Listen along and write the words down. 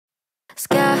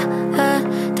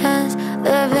Skeletons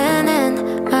living in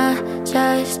my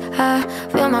chest. I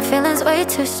feel my feelings way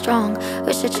too strong.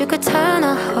 Wish that you could turn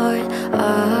a heart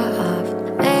off.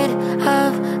 Made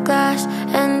of glass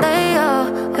and they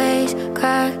always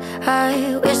crack.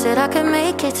 I wish that I could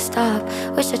make it stop.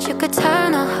 Wish that you could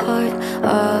turn a heart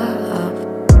off.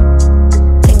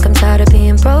 Think I'm tired of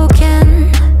being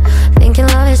broken. Thinking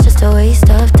love is just a waste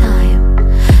of time.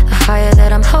 The higher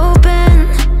that I'm hoping,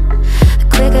 the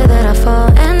quicker that I fall.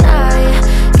 And I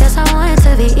guess I want it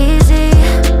to be easy,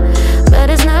 but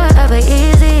it's never ever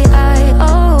easy. I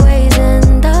always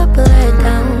end up let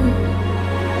down.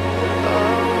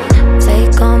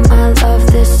 Take all my love,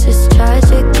 this is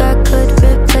tragic. I could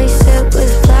replace it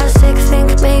with plastic.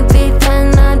 Think maybe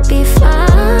then I'd be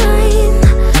fine.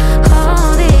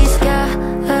 All these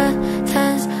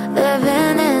skeletons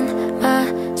living in my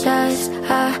chest.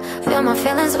 I feel my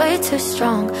feelings way too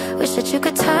strong. Wish that you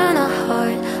could turn a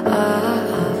heart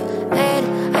off. Made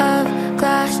of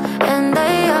glass and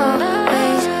they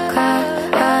always crack.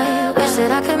 I wish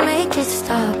that I could make it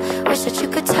stop. Wish that you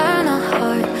could turn a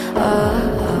heart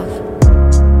off.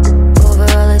 Over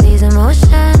all of these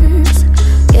emotions,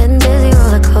 getting dizzy,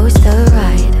 roller coaster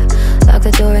ride. Lock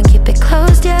the door and keep it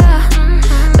closed, yeah.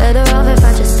 Better off if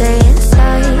I just stay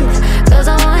inside. Cause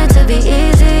I want it to be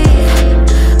easy,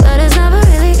 but it's never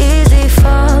really easy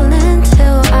falling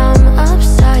till I'm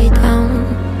upside down.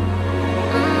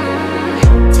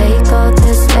 Take all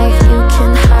this stuff, you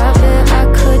can have it. I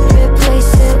could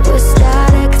replace it with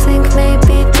static. Think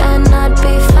maybe then I'd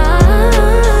be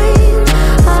fine.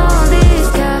 All these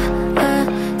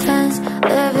skeletons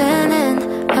living in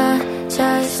my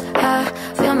chest. I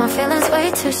feel my feelings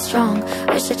way too strong.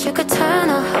 Wish that you could turn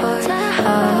a heart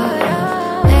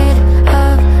off. Made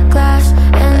of glass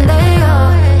and they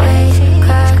always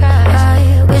crack. I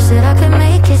wish that I could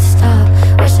make it stop.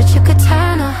 Wish that you could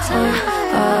turn a heart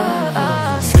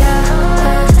off.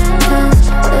 Skeletons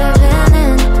living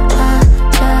in my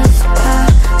chest. I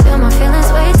feel my feelings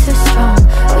way too strong.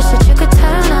 Wish that you could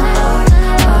turn a heart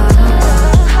off.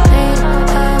 Made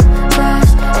of glass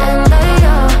and they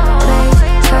always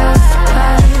crack. I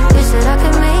wish that I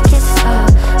could make it stop.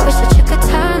 Wish that you could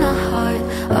turn a heart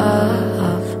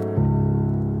off.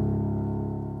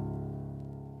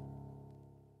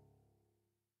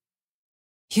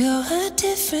 You're a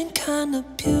different kind of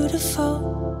beautiful.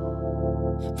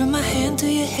 Run my hand through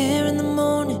your hair in the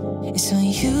morning, it's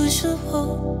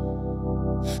unusual.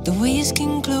 The way your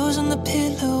skin glows on the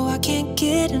pillow, I can't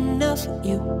get enough of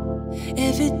you.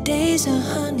 Every day's a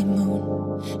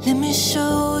honeymoon, let me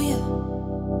show you.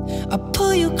 I'll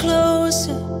pull you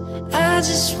closer, I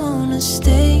just wanna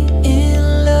stay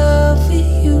in love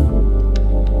with you.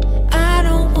 I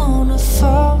don't wanna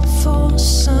fall for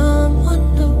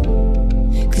someone new.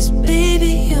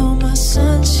 Baby, you're my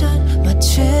sunshine, my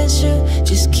treasure,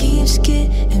 just keeps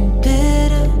getting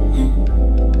better.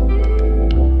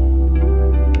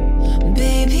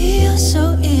 Baby, you're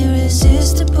so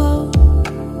irresistible.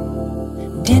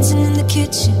 Dancing in the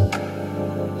kitchen,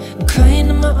 crying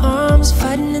in my arms,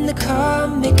 fighting in the car,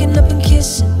 making up and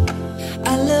kissing.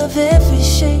 I love every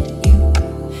shade of you,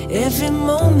 every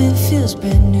moment feels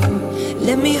brand new.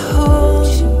 Let me hold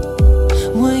you,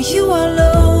 want you all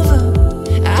over.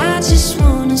 I just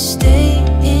wanna stay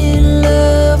in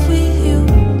love with you.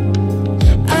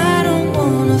 I don't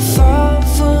wanna fall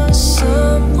for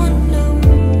someone new.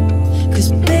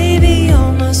 Cause baby,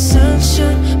 you're my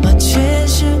sunshine, my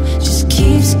treasure, just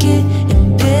keeps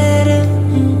getting better.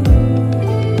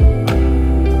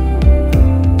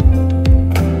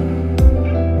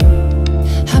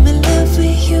 I'm in love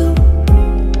with you.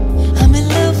 I'm in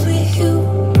love with you.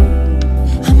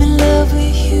 I'm in love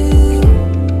with you.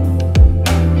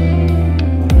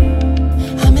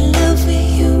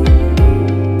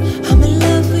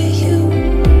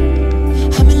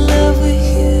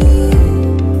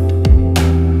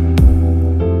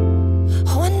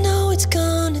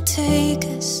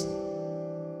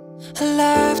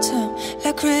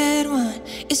 Red wine,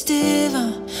 it's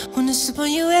divine. Wanna sip on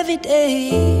you every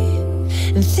day,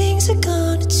 and things are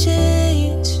gonna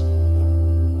change.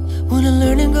 Wanna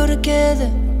learn and go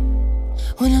together.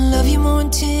 Wanna love you more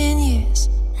in 10 years.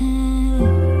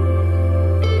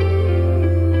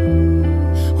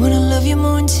 Wanna love you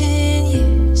more in 10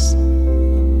 years.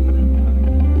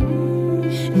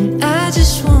 And I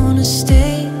just wanna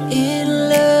stay in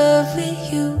love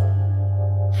with you.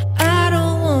 I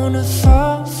don't wanna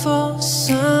fall for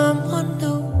someone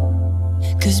new.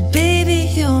 Cause baby,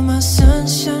 you're my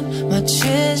sunshine, my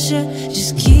treasure,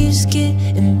 just keeps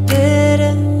getting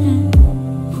better.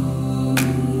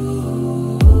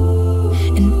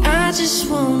 And I just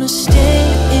wanna stay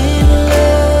in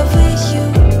love with you.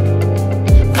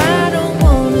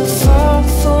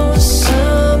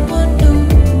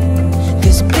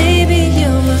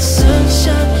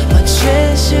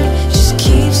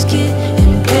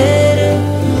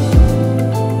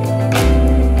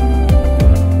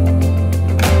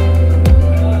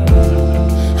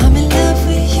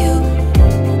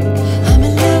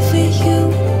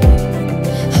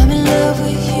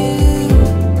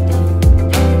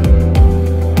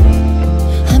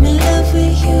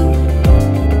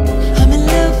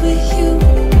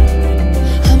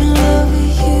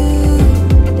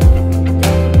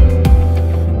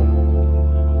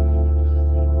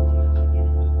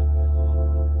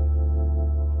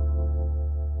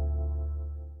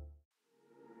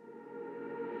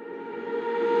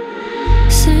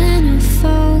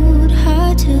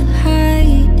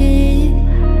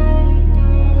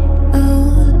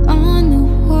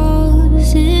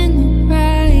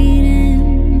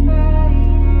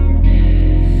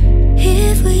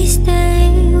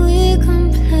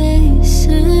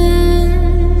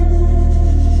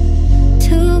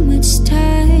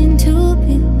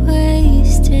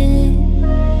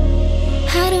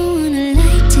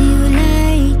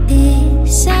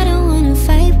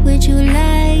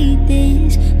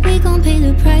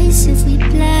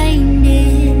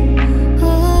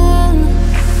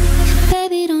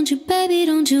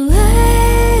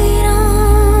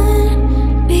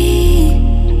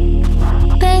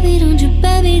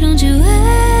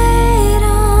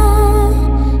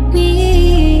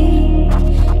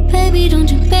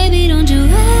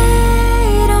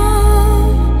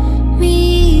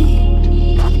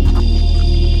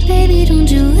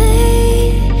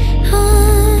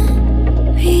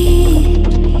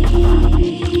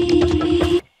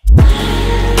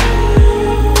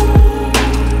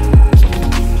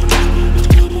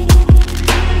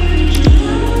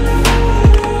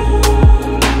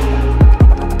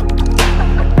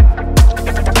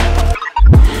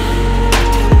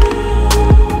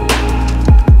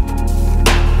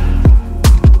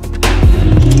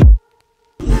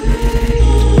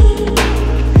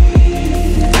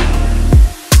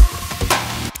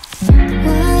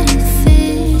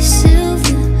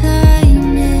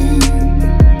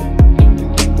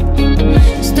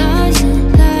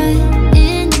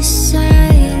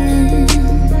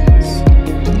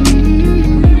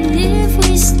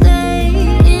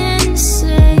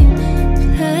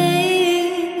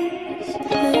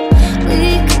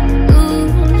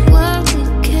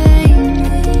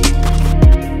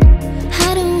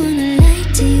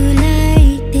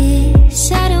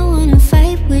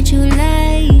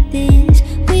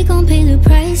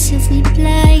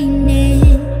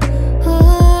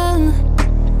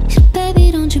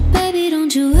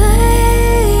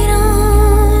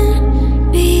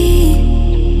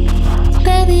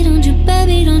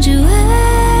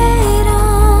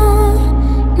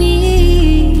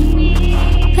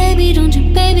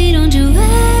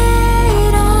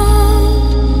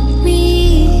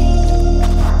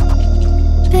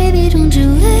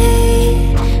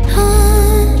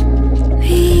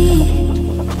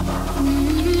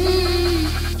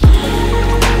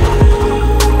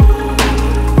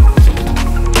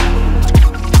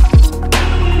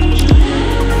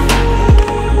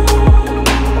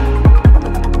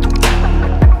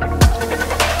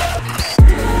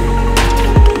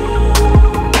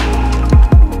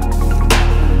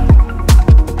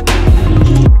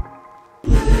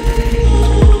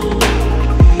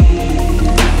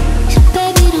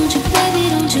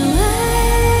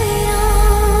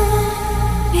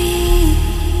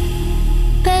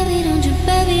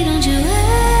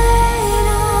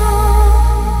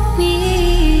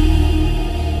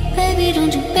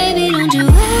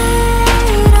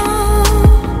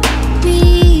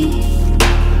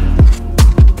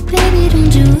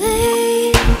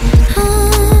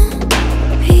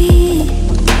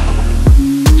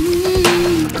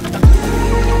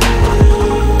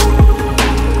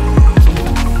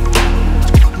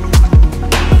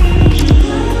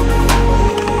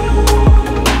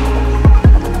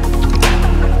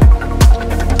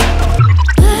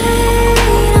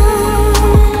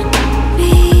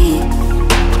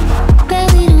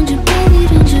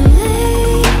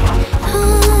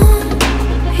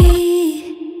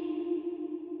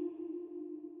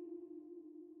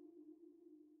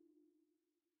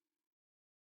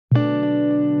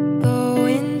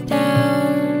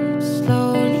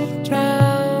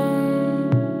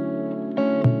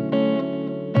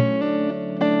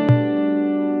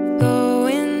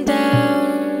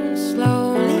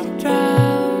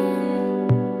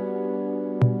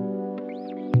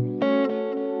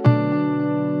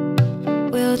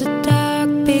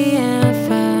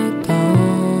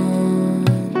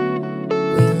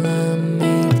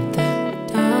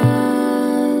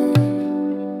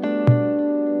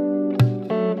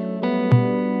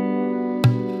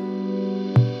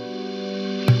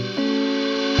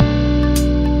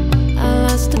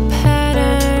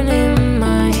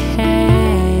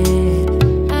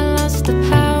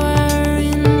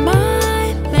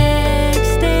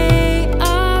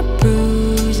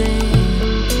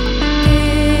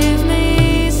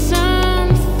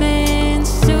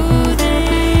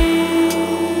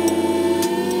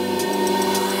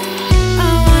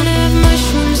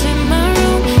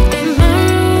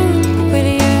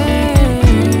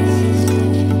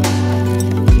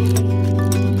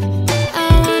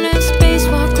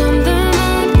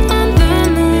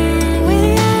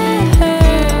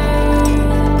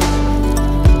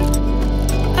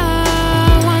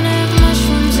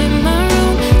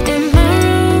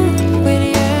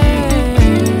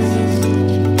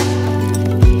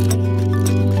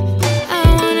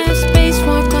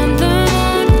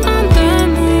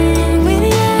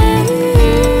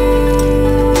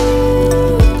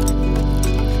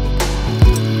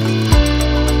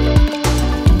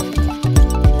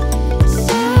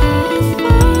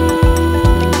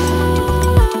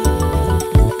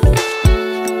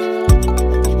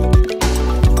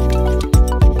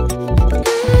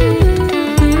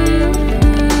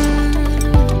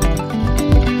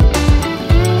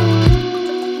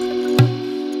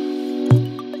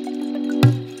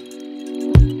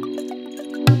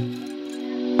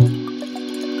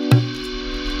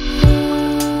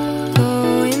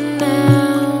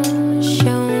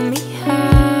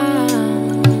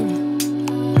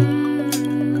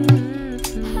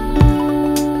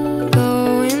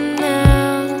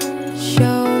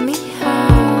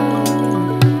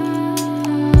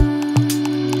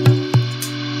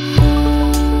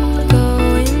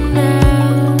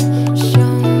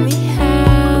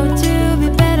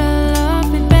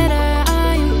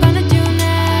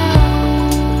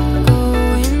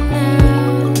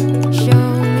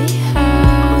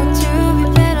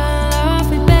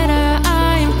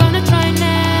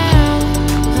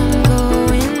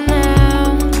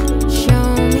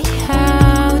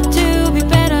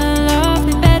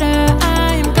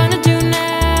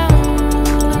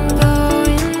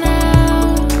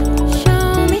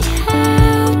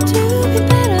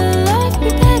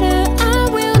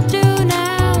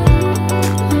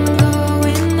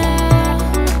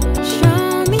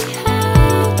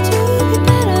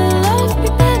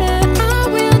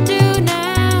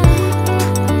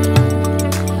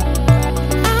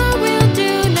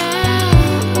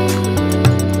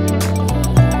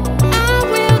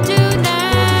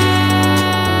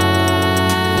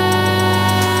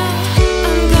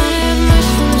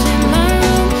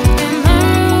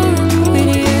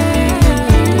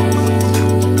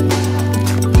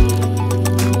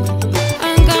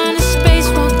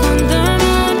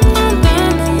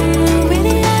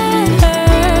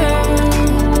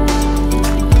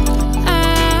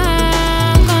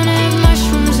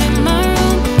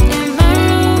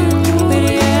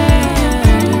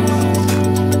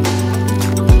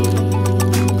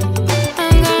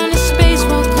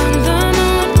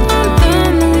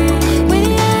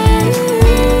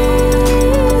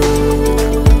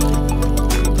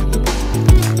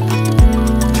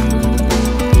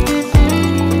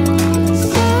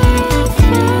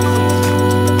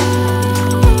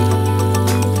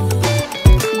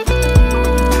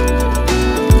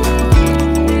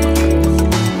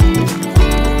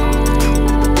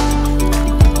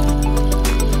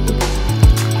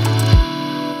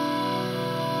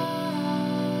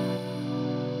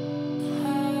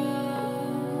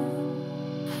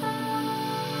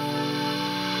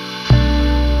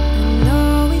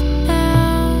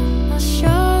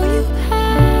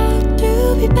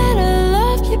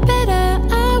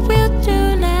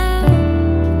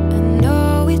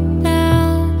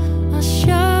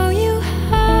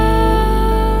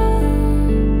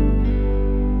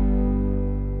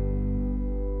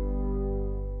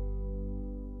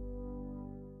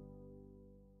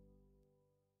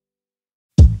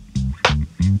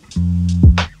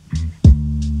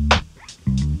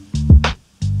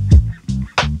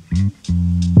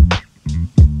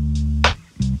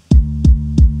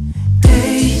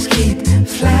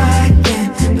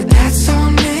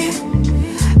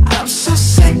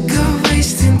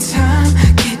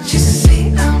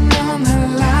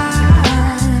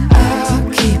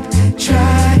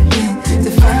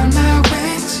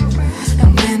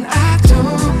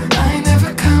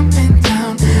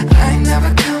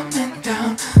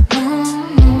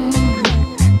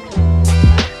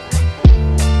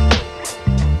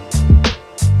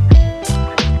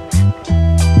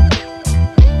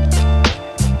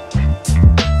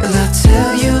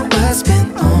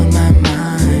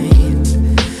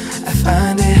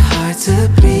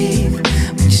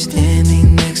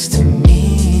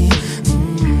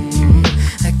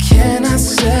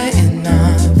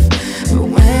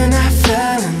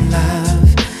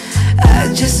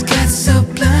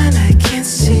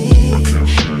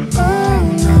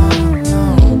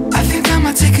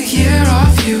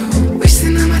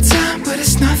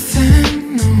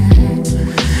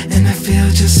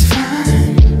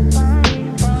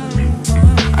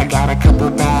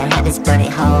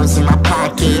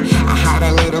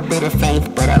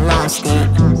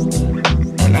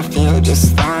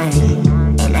 fine.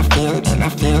 And I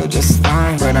feel just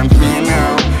fine. But I'm here now,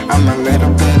 I'm a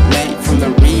little bit late from the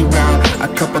reroute. A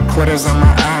couple quarters on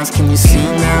my eyes, can you see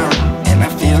now? And I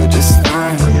feel just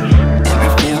fine. And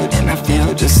I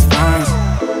feel just fine.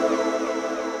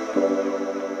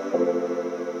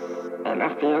 And I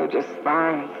feel just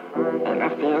fine. And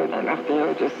I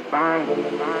feel just fine.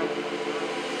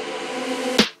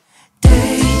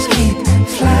 Days keep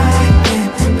flying,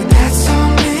 but that's on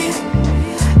me.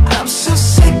 I'm so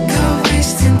sick of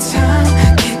wasting time.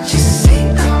 Can't you see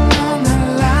I'm on the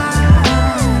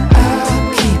line? I'll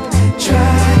keep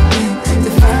trying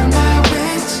to find my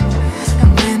wits, and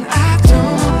when I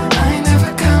don't, I ain't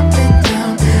never coming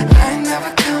down. I ain't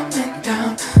never coming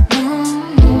down.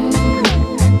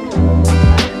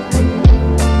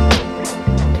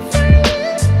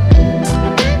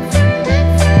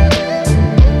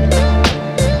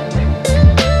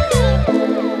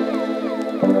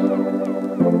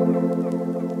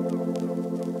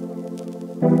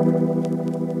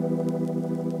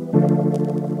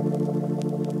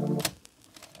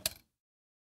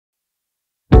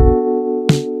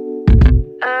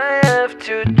 I have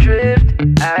to drift,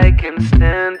 I can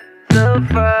stand the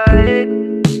fight.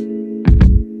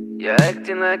 You're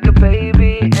acting like a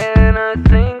baby and I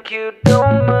think you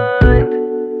don't mind.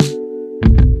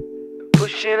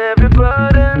 Pushing every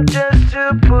button just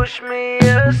to push me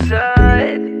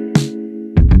aside.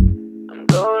 I'm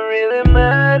going really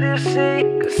mad, you see,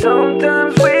 'cause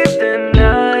sometimes we've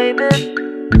denied it.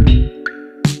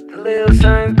 The little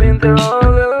sign's been there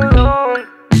all along.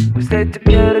 We stayed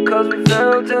together 'cause we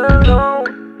felt alone.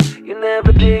 You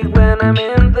never dig when I'm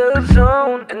in the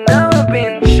zone. And now I've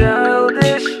been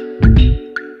childish,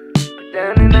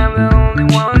 pretending I'm the only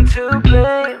one to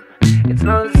blame. It's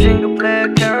not a single player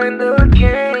kind of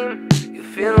game. You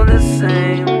feel the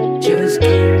same. Just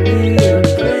give me a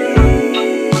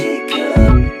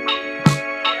breakup.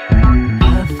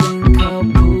 I think I'll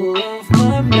pull off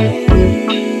my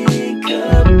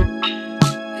makeup.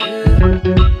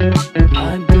 Yeah.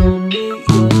 I don't need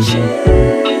your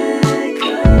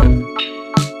checkup,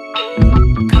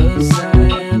 'cause I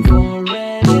have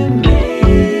already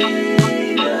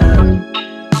made up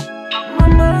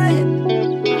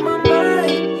my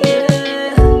mind,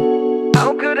 yeah. How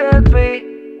could that be?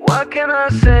 What can I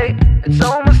say? It's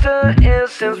almost a year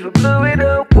since we blew it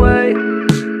away.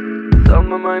 Thought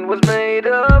my mind was made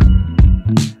up,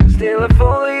 still I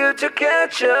follow you to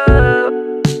catch up.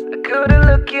 I couldn't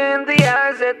look you in the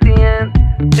eyes at the end.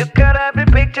 Took out every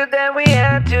picture that we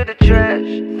had to the trash.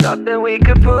 Thought that we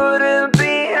could put it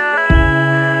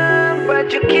behind, but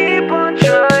you keep on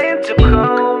trying to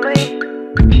call me.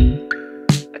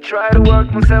 I try to work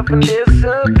myself and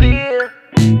disappear.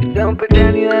 You don't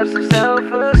pretend you have some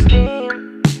self-esteem.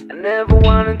 I never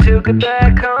wanted to get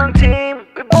back on team.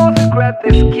 We both regret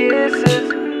these kisses.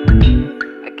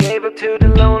 I gave up to the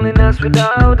loneliness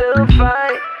without a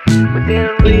fight. We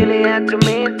didn't really have to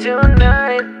meet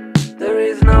tonight. There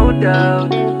is no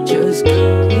doubt. Just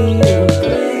give me a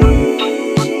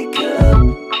breakup.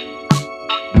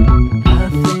 I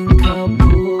think I'll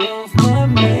pull off my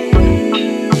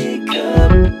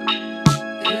makeup.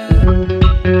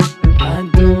 Yeah. I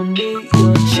don't need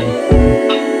your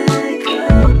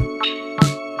checkup,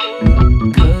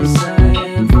 'cause I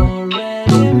have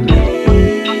already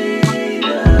made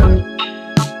up.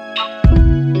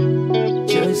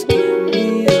 Just give me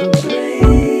a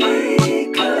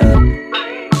breakup.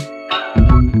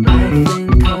 I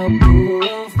think I'll pull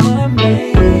off my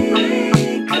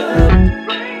makeup.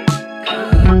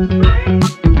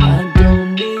 I don't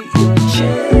need your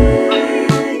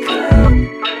checkup,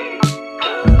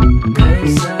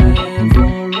 'cause I have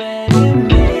already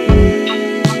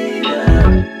made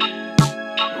up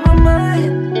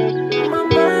my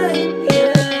mind, yeah.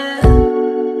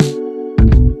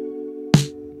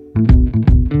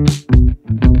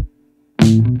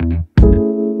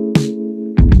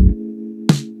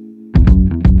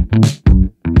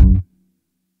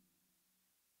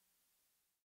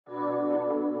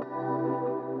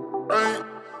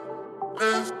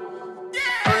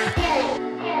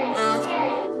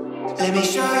 Let me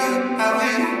show you how we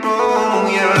roll,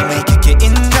 yeah. When we kick it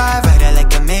in drive, ride it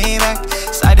like a maybach.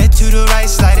 Slide it to the right,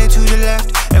 slide it to the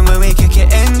left. And when we kick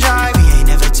it in drive, we ain't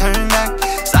never turn back.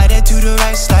 Slide it to the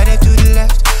right, slide it to the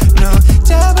left. No,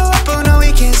 double up, oh no,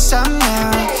 we can't stop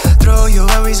now. Throw your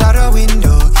worries out the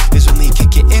window, 'cause when we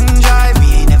kick it in drive,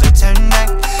 we ain't never turn back.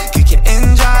 Kick it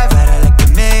in drive, ride it like a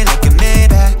maybach.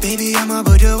 Baby, I'm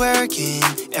about to working,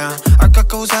 yeah. Our cut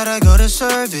goes out, I go to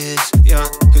service, yeah.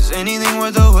 'Cause anything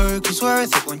worth the work is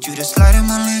worth it. Want you to slide in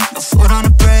my lane, no foot on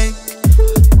the brake.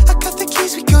 I got the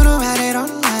keys, we gonna ride it all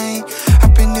night.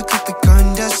 Hop in the coupe, we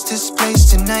gone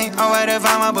it. Or what if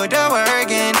I'ma put the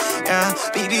work in? Yeah,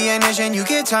 be the ignition, you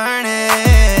can turn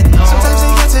it. Sometimes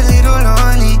it gets a little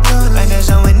lonely, and there's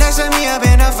someone next to me up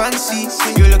in the front seat.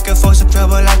 You're looking for some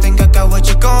trouble, I think I got what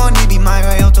you gon' need. Be my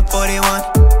Toyota 41.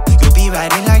 You'll be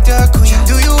riding like the queen.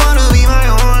 Do you wanna be my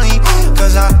only?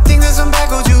 Cause I think there's some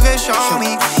back roads you can show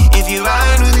me. If you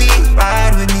ride with me,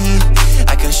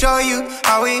 I can show you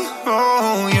how we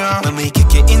roll, yeah. When we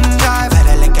kick it in drive, ride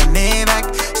it like a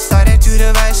maybach. Started to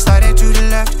the right, started to the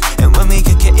left. And when we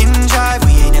kick it in drive,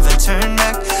 we ain't never turn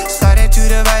back. Started to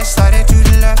the right, started to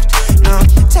the left. No,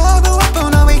 tell me what, but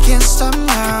now we can't stop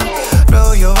now.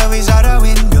 Roll your worries out the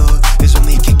window. Cause when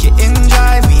we kick it in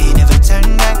drive, we ain't never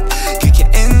turn back. Kick it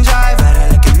in drive, ride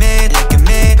it like a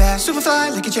maybach. Super fly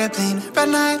like a jet plane, ride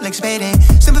night like spading.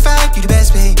 Simplified, you the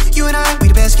best pay. You and I, we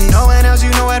the best kids. No one else,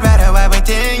 you know I'd rather ride with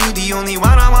than you. The only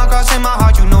one I want crossing my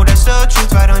heart, you know that's the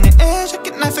truth. Right on the edge, I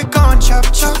get knife it gone chop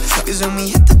chop. Cause when we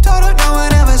hit the throttle, no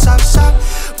one ever stops.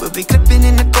 We'll be clipping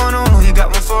in the corner, only got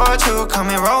 1 for 2. Come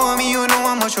and roll with me, you know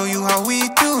I'ma show you how we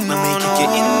do. No, when we kick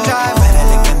it in drive, ride it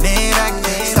like a maybach.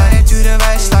 Started to the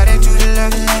right, started to the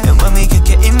left. And when we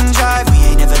kick it in drive, we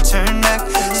ain't never turn back.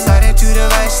 Started to the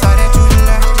right, started to the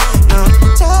left. No,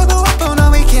 tell me what, but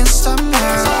now we can't stop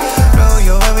now. Roll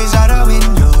your worries out the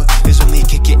window. Cause when we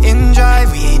kick it in drive,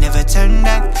 we ain't never turn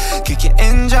back. Kick it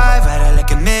in drive, ride it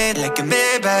like a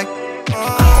maybach.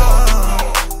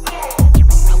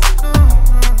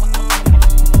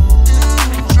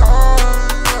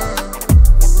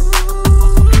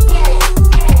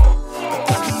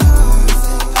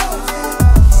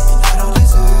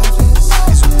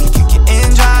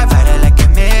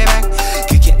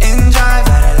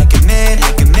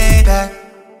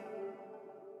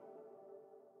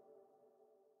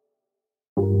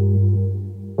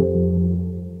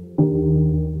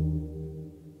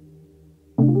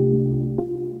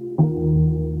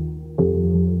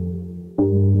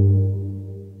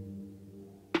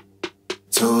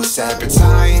 Two separate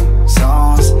time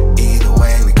zones. Either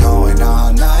way, we going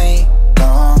all night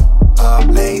long. Up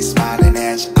late, smiling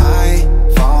at your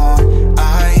iPhone.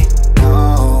 I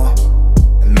know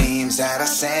the memes that I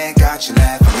sent got you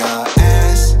laughing your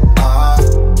ass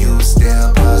off. You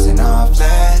still buzzing off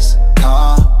last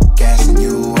call, gassing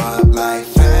you up like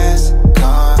fast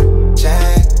car.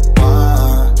 Jack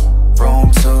 1,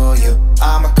 room 2, you.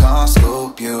 I'ma come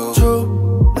scoop you.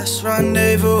 True, let's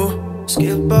rendezvous.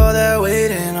 Skip all that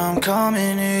waiting, I'm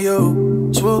coming to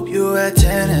you. Swoop you at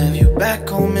 10, have you back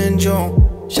home in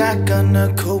June. Shotgun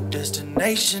the coupe,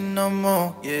 destination no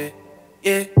more, yeah,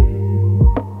 yeah.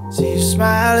 See you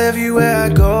smile everywhere I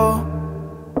go.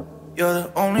 You're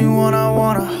the only one I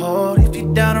wanna hold. If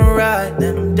you're down to ride,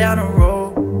 then I'm down to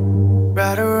roll.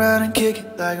 Ride around and kick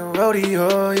it like a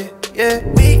rodeo, yeah,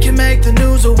 yeah. We can make the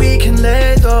news or we can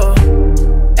let it go.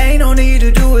 Ain't no need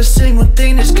to do a single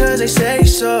thing just cause they say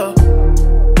so.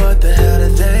 What the hell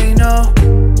do they know?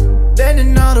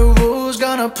 Bending all the rules,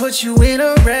 gonna put you in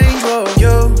a range. Whoa,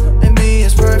 you and me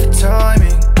is perfect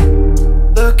timing.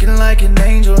 Looking like an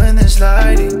angel in this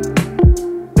lighting.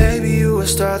 Baby, you a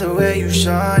star the way you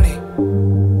shining.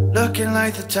 Looking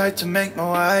like the type to make my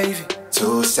wifey.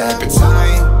 Two separate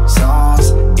time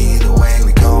zones. Either way,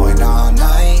 we going all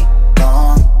night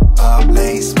long. Up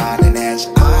late, smiling at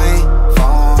your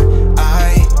iPhone.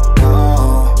 I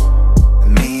know the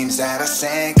memes that I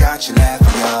sent got you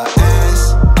laughing your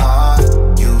ass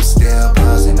off. You still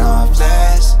buzzing off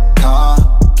last call,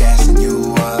 gassing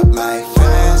you up like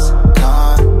fast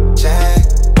car. Jack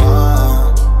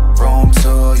 1, room 2,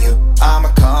 you. I'ma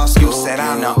come scoop you. You said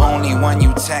I'm the only one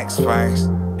you text first.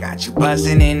 Got you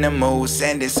buzzing in the mood,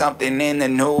 sending something in the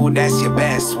nude, that's your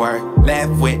best work.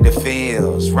 Left with the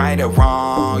feels, right or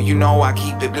wrong. You know I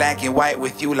keep it black and white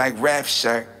with you like ref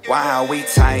shirt. While we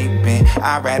typing,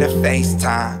 I'd rather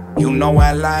FaceTime. You know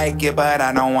I like it, but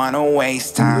I don't wanna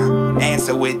waste time.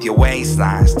 Answer with your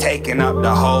waistlines, taking up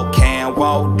the whole can,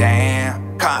 whoa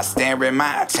damn. Caught staring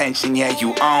my attention, yeah you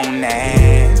own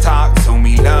that. Talk to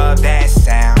me, love that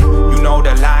sound. You know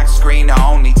the lock screen, the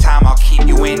only time I'll keep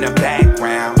you in the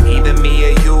background. Either me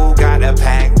or you got a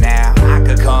pack now. I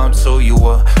could come to you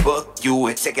or book you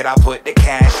a ticket, I'll put the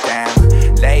cash down.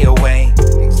 Lay away,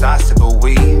 exhausted but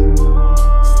we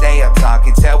stay up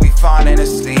talking till we falling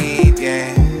asleep,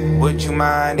 yeah. Would you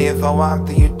mind if I walk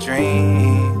through your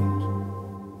dreams?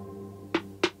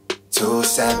 Two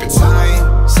separate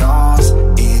time zones.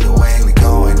 Either way, we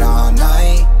going all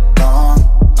night long.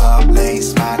 Up late,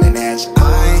 smiling at your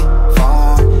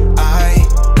iPhone. I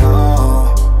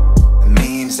know the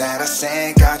memes that I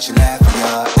sent got you laughing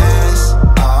your ass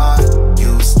off.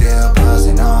 You still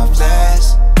buzzing off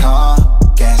last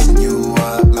call, gassing you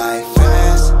up like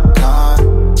fast car.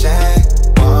 Jack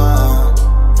 1.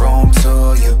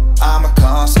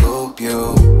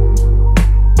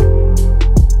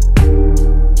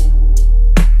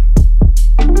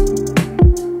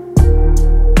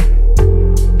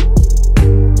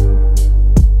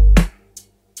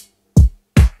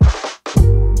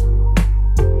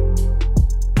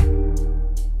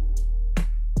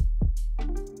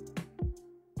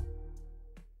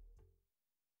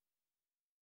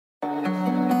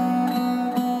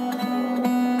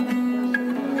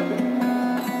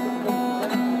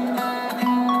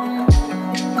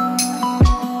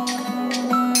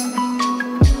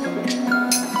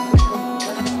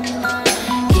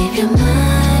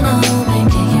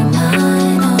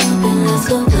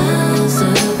 go cloud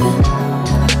surfing.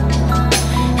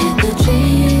 Hit the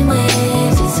dream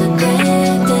waves, it's a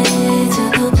great day to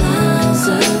go cloud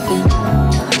surfing.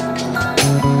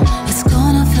 It's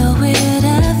gonna feel weird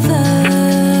at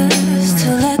first to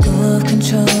let go of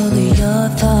control of your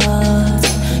thoughts.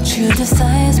 True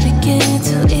desires begin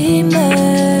to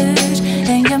emerge,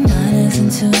 and your mind is in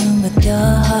tune with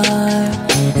your heart.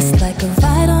 It's like a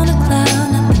ride on a cloud,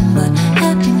 nothing but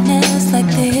happiness, like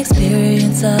the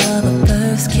experience of a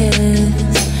first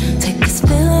kiss. Take this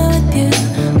feeling with you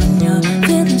when you're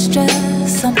feeling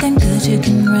stressed, something good you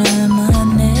can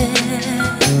reminisce.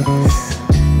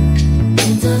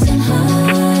 It doesn't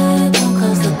hurt, don't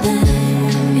cost a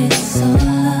thing. It's so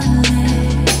lovely.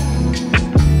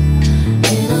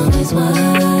 It always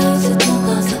works, it don't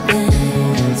cost a thing.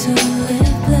 To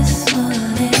live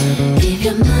blissfully. Keep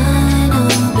your mind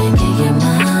open, keep your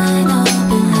mind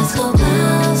open. Let's go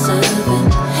cloud surfing.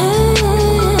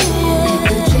 Hit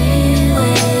the dream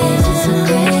waves, it's a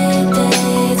great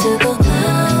day to go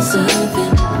cloud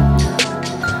surfing.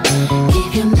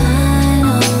 Keep your mind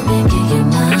open, keep your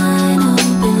mind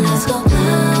open. Let's go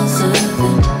cloud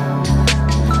surfing.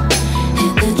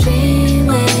 Hit the dream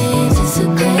waves, it's a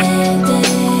great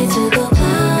day to go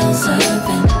cloud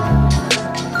surfing.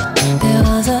 There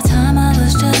was a time I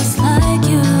was just like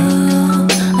you.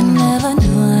 I never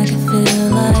knew I could feel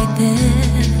like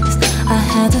this. I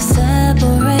had to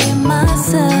separate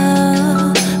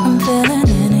myself from feeling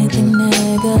anything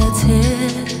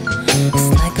negative. It's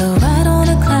like a ride on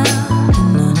a cloud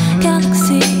in a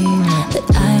galaxy that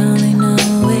I only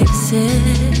know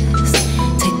exists.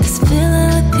 Take this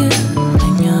feeling with you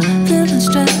when you're feeling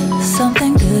stressed,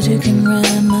 something good you can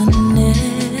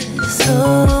reminisce. So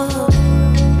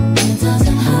It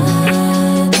doesn't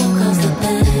hurt, don't cost a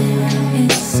thing.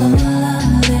 it's so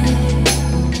lovely.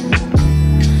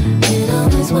 It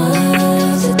always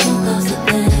works, it don't cost a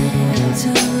thing. To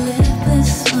live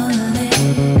blissfully.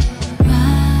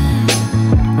 Ride,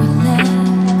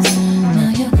 relax, now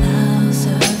you're cloud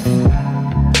surfing.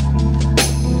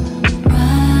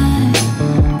 Ride,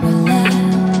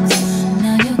 relax,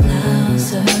 now you're cloud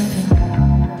surfing.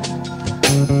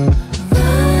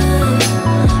 Ride,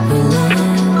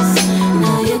 relax,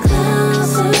 now you're cloud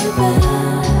surfing.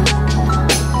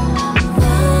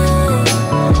 Ride,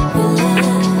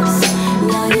 relax,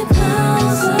 now you're cloud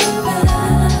surfing. Ride,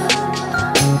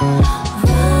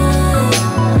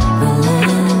 relax,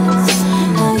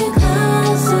 now you're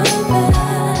cloud surfing.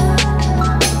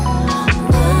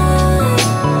 Ride, relax,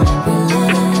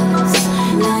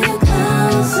 now you're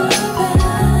cloud surfing.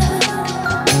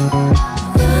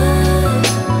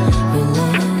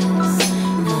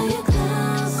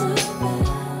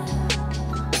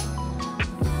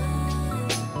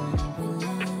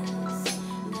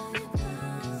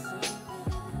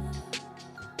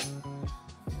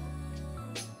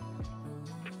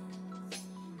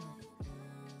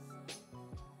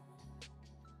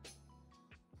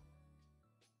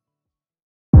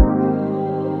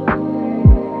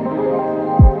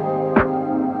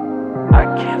 I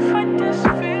can't fight this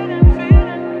feeling.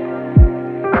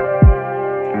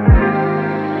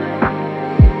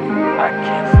 I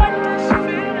can't fight this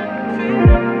feeling.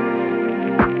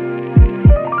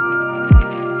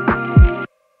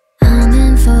 I'm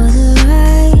in for the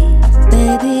ride,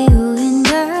 baby. You and I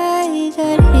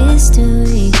got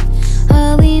history.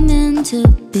 Are we meant to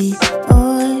be,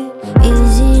 or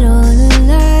is it all a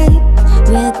lie?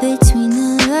 Read between the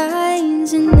lines,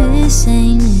 and this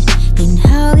ain't it. And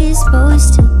how it's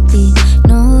supposed to be.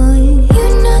 No, you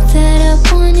know that I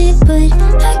want it, but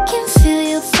I can feel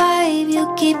your vibe. You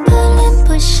keep pulling,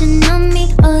 pushing on me.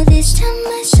 All this time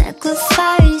I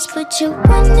sacrifice, but you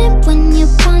want it when you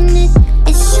want it.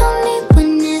 It's only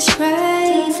when it's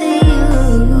right for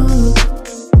you.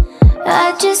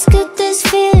 I just got this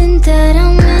feeling that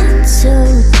I'm meant to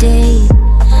date.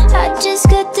 I just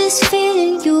got this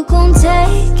feeling you gon'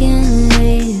 take and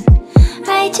leave.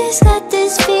 I just got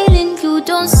this feeling you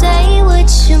don't say what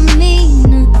you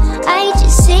mean. I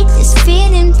just hate this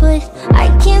feeling, but I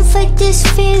can't fight this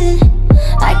feeling.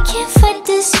 I can't fight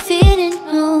this feeling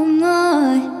no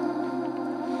more.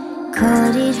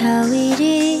 Call it how it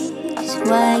is.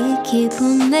 Why you keep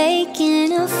on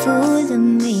making a fool of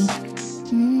me?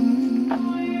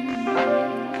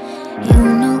 You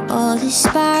know all the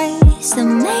spice that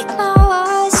make my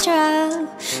walls drop.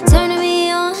 Turning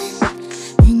me on,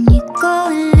 then you go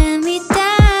and let me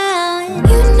down.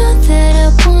 You know that I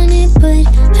want it, but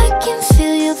I can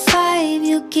feel your vibe.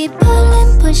 You keep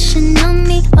pulling, pushing on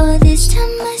me. All this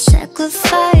time I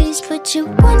sacrifice, but you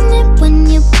want it when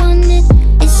you want it.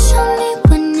 It's only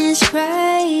when it's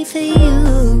right for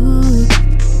you.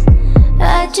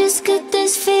 I just got this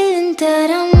this feeling that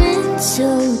I'm in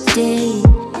today.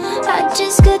 I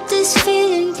just got this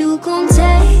feeling you gon'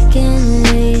 take and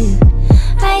leave.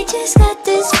 I just got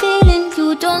this feeling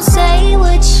you don't say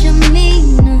what you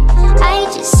mean. I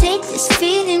just hate this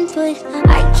feeling, but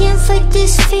I can't fight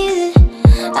this feeling.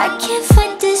 I can't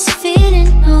fight this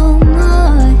feeling no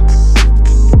more.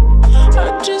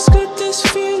 I just got this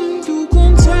feeling you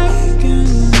gon' take and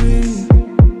leave.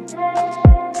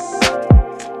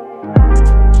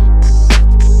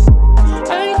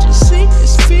 I just hate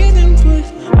this feeling, but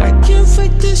I can't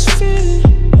fight this feeling.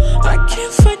 I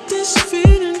can't fight this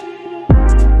feeling.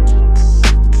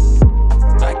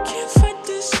 I can't fight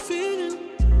this feeling.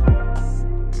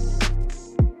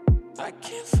 I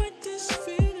can't fight this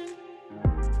feeling.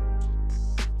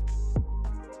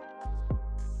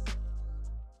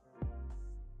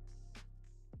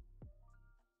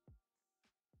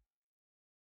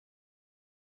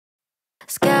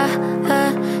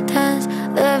 Skeletons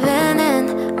living in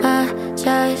my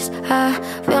chest. I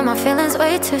feel my feelings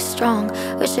way too strong.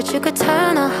 Wish that you could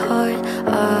turn a heart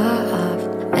off.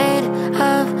 Made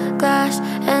of glass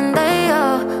and they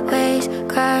always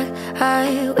crack.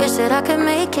 I wish that I could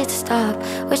make it stop.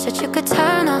 Wish that you could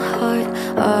turn a heart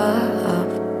off.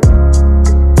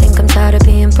 Think I'm tired of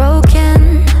being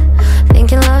broken.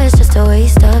 Thinking love is just a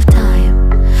waste of time.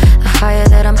 The higher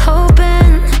that I'm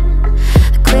hoping,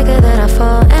 quicker that I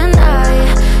fall, and I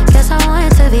guess I want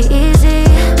it to be easy,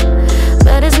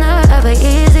 but it's never ever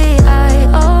easy. I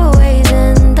always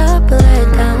end up let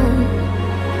down.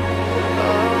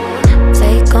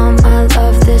 Take all my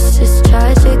love, this is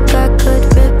tragic. I could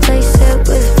replace it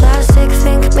with plastic.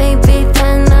 Think maybe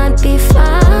then I'd be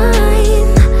fine.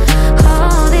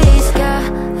 All these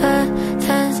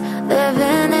skeletons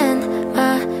living in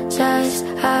my chest.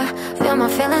 I feel my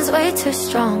feelings way too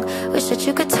strong. Wish that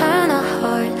you could turn a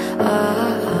heart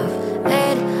off.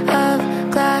 Made of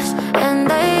glass and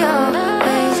they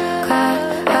always crack.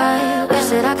 I wish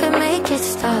that I could make it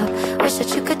stop. Wish that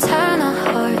you could turn a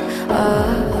heart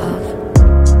off.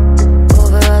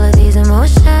 Over all of these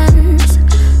emotions,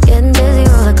 getting dizzy,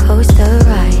 roller coaster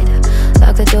ride.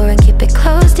 Lock the door and keep it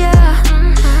closed, yeah.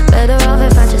 Better off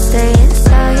if I just stay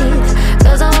inside.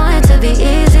 Cause I want it to be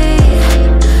easy,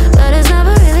 but it's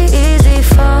never really easy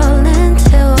falling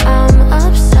till I'm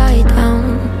upside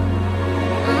down.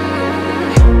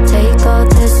 Take all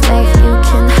this life, you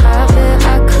can have it.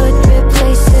 I could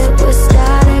replace it with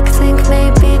static. Think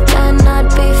maybe then I'd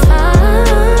be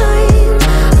fine.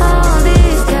 All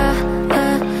these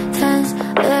skeletons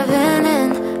living in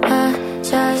my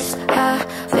chest. I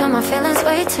feel my feelings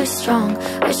way too strong.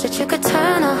 Wish that you could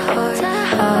turn a heart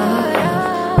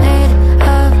off. Made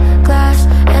of glass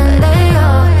and they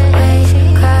always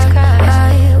crack. I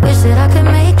wish that I could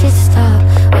make it stop.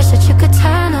 Wish that you could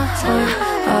turn a heart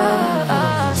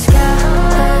off.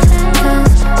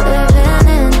 Skeletons living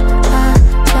in my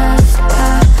chest. I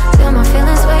feel my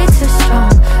feelings way too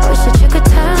strong. Wish that you could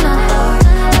turn a heart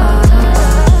off.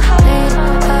 Made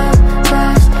of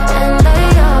glass and they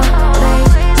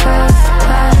always crack.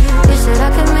 I wish that I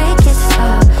could make it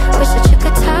stop. Wish that you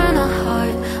could turn a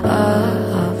heart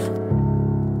off.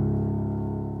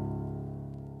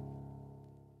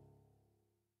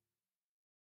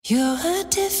 You're a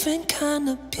different kind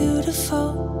of beautiful.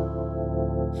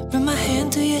 Run my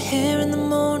hand through your hair in the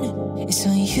morning. It's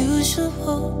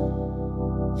unusual.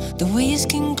 The way your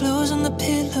skin glows on the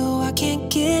pillow, I can't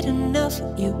get enough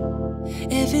of you.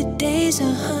 Every day's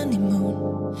a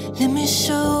honeymoon. Let me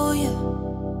show you.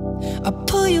 I'll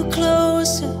pull you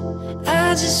closer.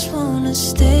 I just wanna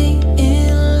stay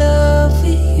in love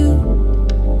with you.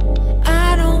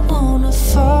 I don't wanna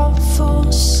fall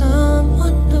for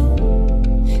someone new.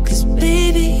 Cause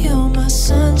baby, you're my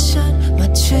sunshine, my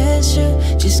treasure.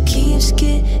 Just keeps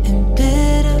getting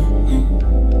better.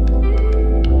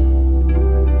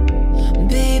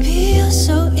 Baby, you're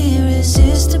so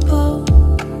irresistible.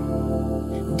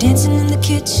 Dancing in the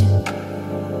kitchen,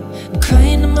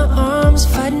 crying in my arms,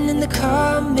 fighting in the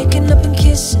car, making up and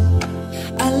kissing.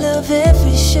 I love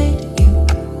every shade of you.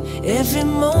 Every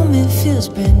moment feels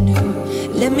brand new.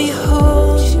 Let me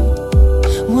hold you,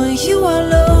 want you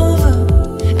all over.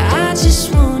 I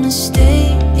just wanna stay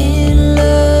in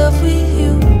love with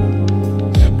you.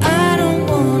 I don't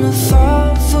wanna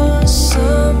fall for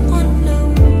someone new.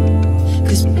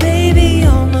 Cause baby,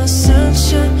 you're my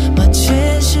sunshine, my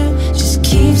treasure. Just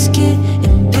keeps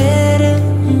getting better.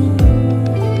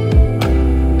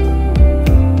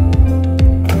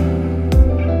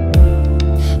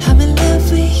 I'm in love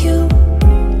with you.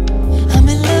 I'm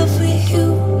in love with you.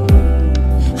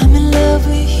 I'm in love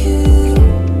with you.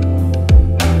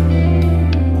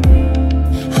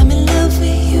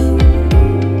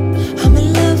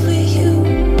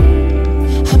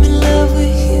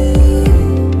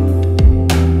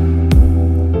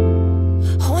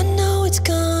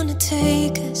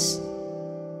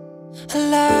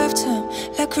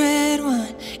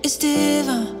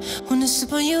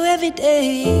 on you every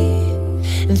day,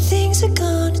 and things are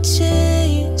gonna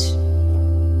change.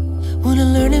 Wanna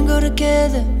learn and grow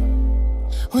together.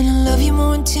 Wanna love you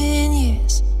more in 10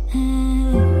 years.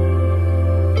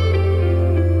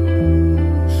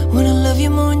 Wanna love you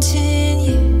more in 10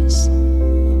 years.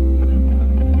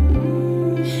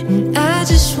 And I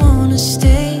just wanna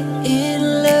stay in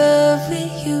love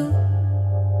with you.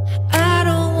 I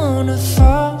don't wanna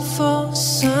fall for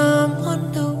someone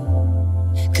new.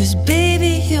 'Cause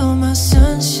baby, you're my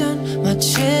sunshine, my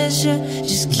treasure.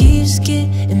 Just keeps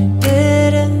getting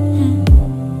better.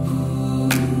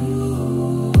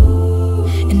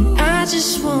 And I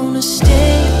just wanna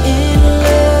stay in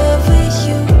love with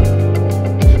you.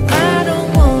 I don't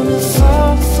wanna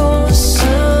fall for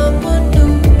someone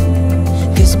new.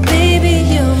 'Cause baby,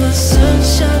 you're my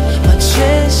sunshine, my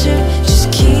treasure. Just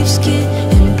keeps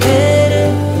getting better.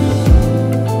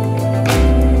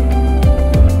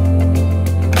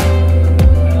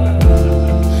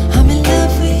 I'm in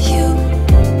love with you.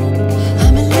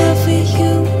 I'm in love with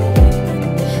you.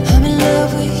 I'm in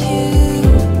love with you.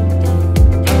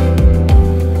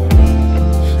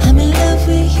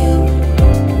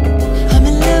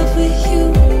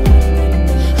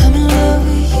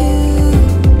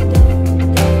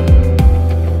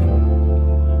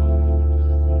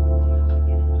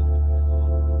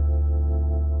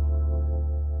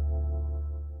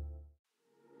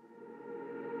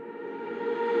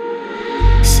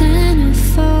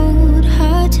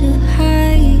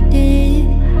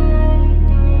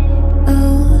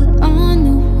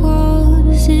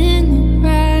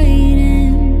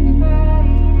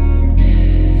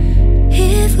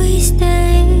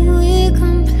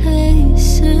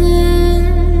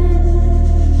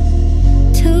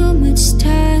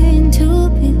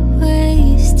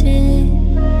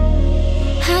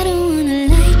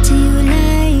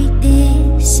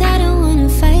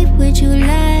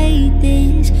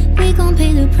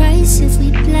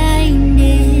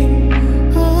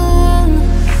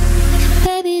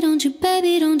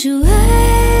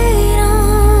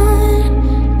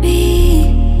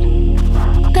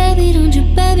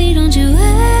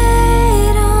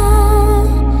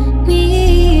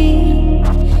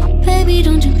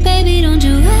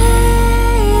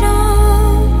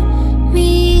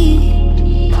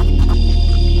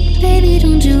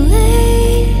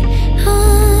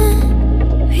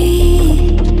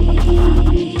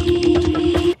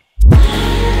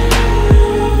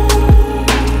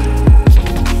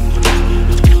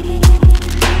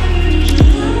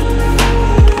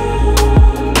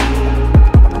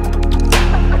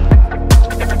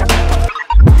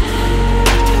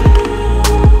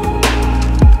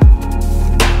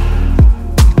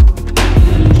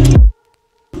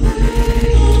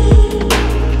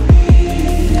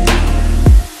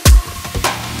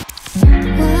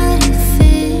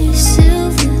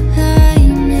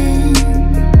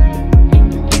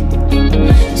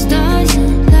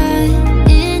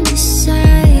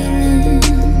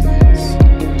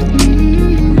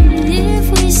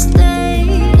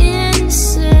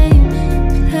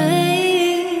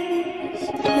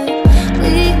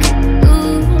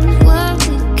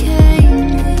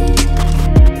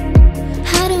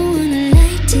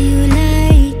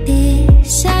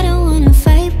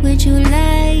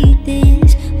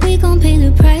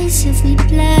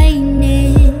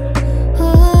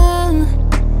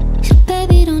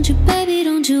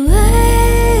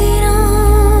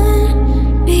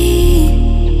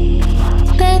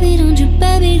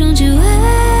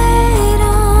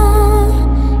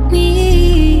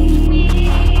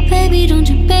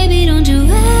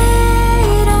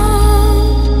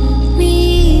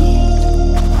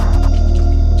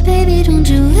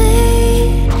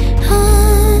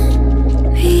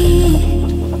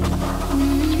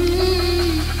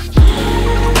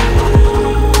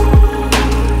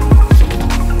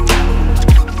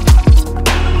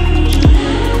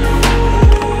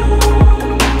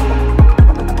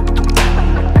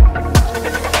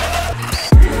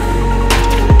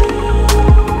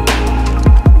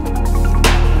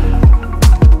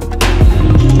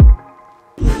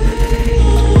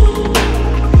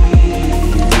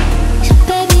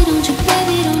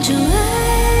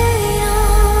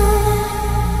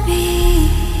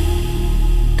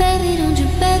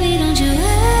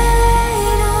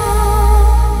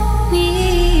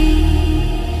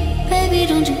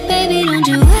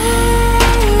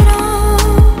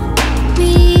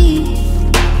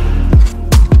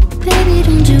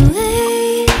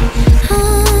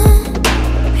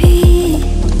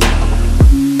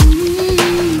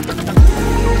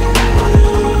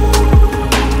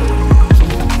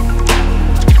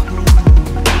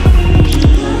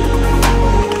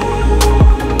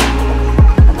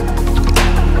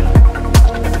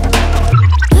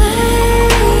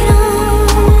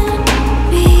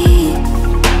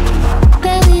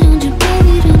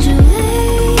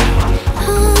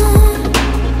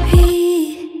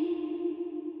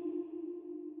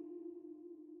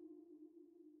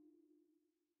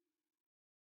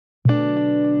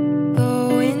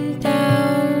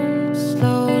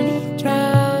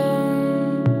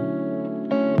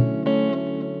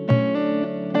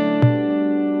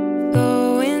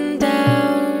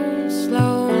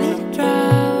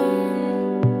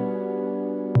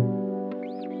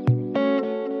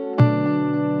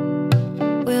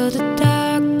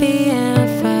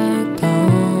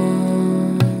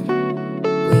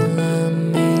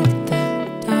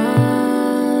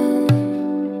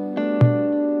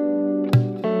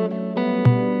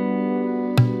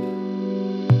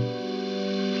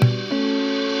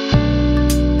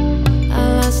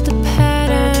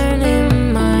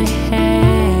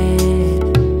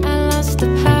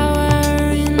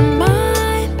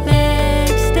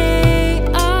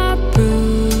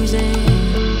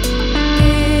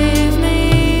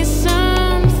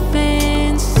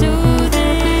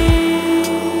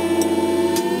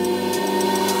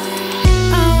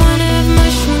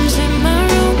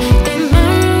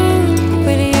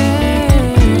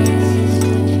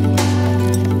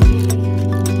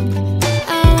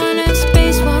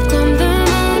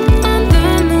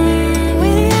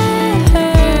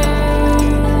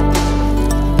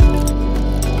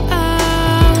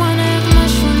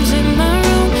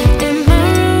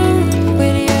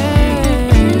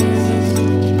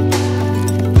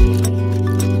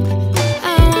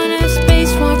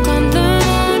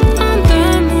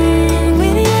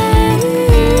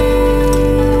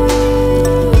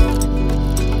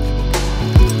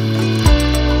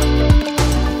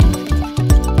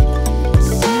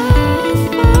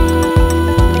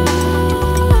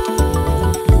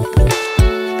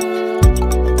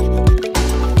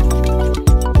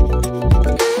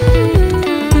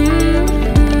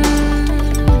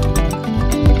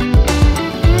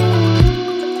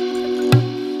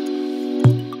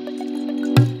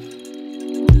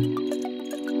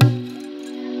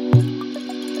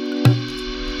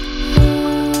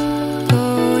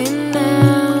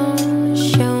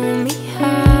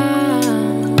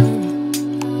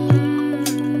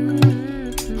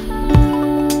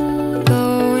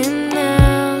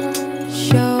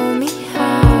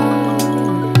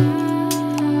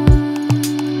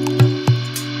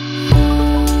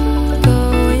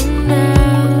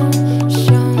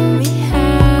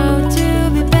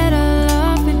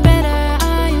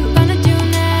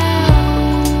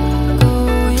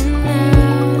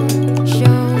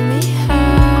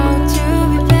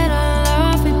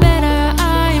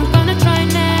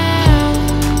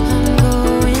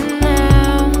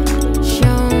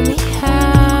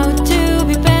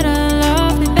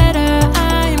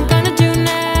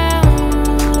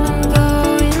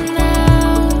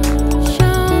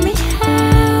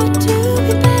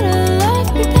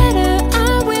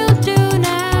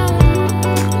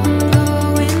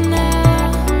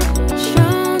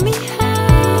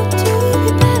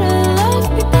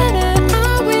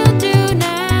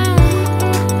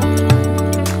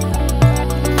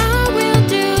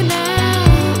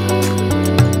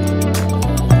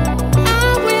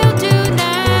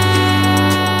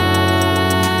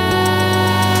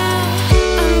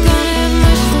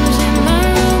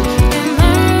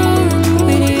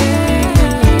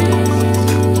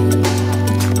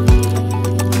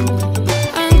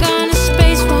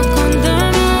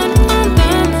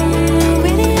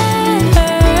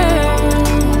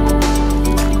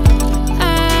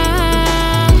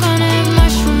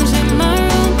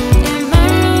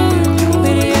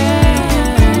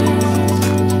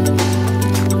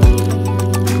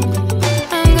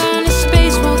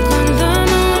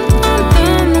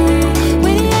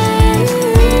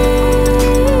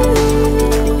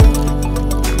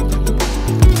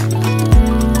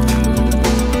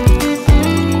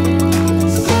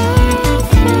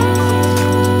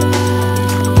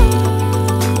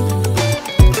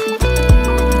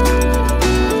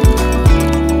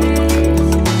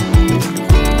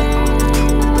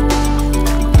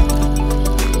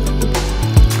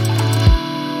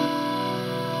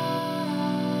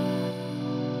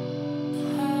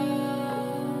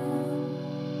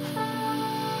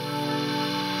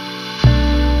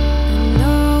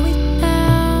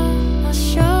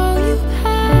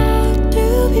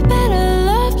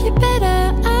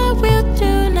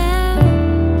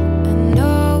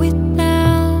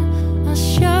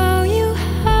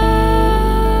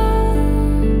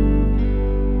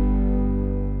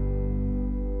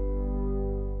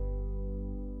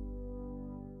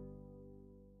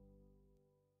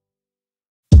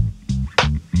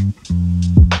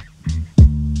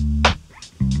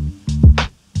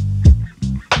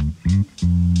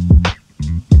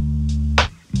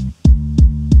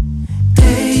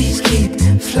 keep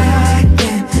flying,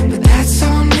 but that's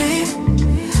on me.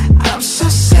 I'm so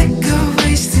sick of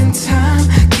wasting time.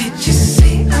 Can't you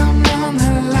see I'm on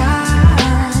the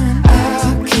line?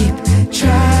 I'll keep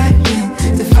trying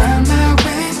to find my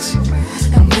wings,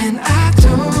 and when I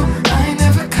do, I ain't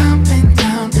never coming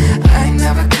down. I ain't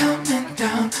never coming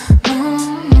down.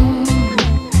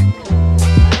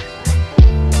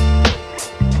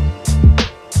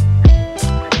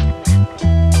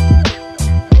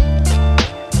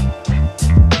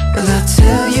 Well, I'll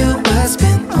tell you what's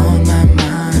been on my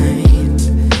mind.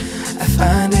 I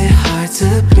find it hard to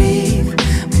breathe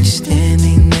when you're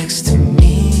standing next to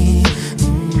me.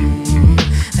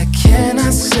 I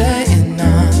cannot say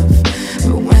enough,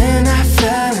 but when I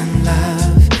fell in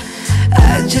love, I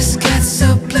just got so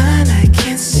blind I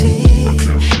can't see.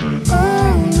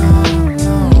 Oh no,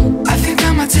 no. I think I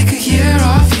might take a year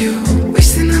off you,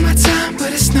 wasting all my time,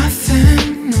 but it's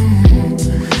nothing, no.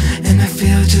 And I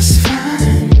feel just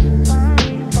fine.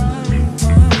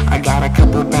 I got a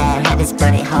couple bad habits,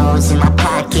 burning holes in my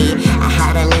pocket. I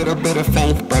had a little bit of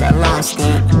faith, but I lost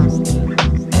it.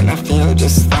 And I feel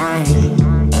just fine.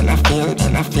 And I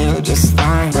feel just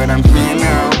fine. But I'm here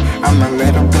now, I'm a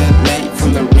little bit late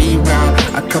from the reroute.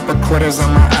 A couple quarters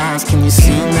on my eyes, can you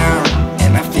see now?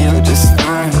 And I feel just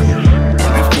fine.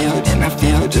 And I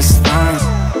feel just fine.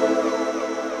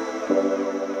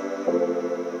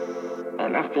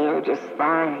 And I feel just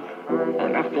fine.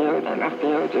 And I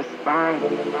feel just fine.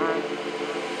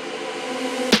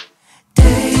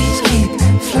 Days keep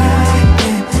flying,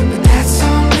 but that's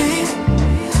on me.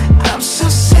 I'm so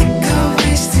sick of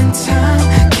wasting time.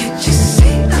 Can't you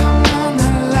see I'm on the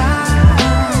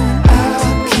line?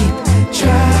 I'll keep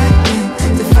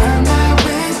trying to find my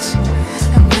wings,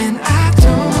 and when I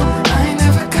do, I ain't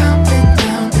never coming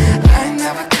down. I ain't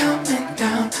never coming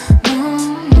down.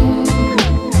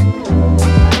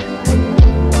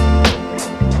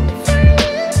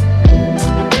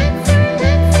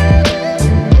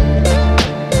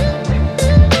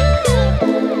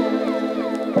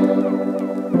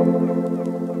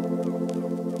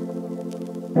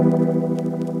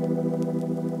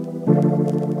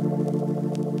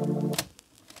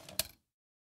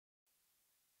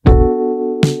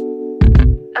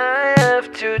 I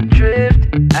have to drift,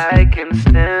 I can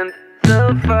stand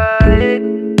the fight.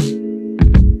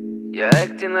 You're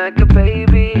acting like a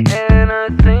baby and I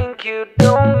think you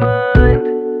don't mind.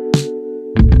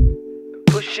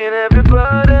 Pushing every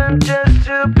button just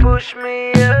to push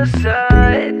me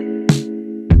aside.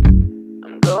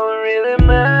 I'm going really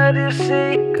mad, you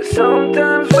see, 'cause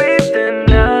sometimes we've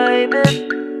denied it.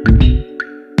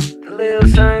 The little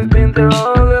signs been there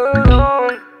all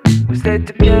along. We stayed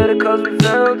together 'cause we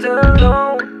felt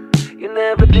alone. You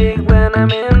never dig when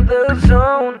I'm in the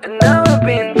zone. And now I've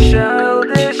been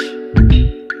childish,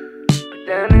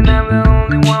 pretending I'm the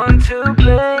only one to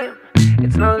blame.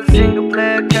 It's not a single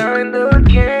player kind of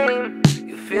game.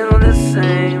 You feel the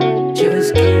same. Just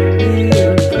give me a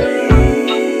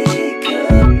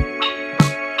breakup.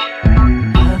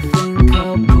 I think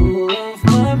I'll pull off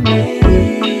my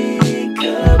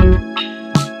makeup.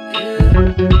 Yeah.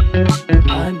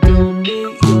 I don't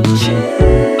need your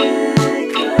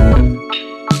checkup,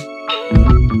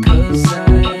 'cause I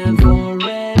have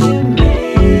already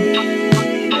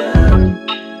made up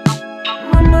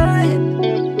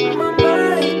my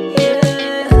mind,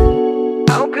 yeah.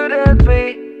 How could that be?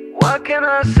 What can I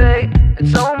say?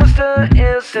 It's almost a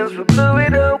year since we blew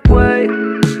it away.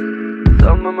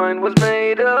 Thought my mind was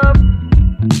made up,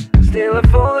 still I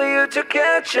follow you to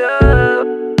catch up.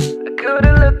 I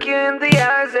couldn't look you in the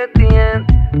eyes at the end.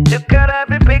 Took out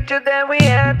every picture that we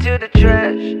had to the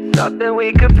trash. Thought that we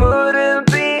could put it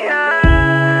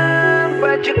behind,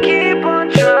 but you keep on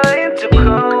trying to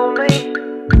call me.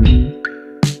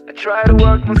 I try to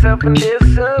work myself and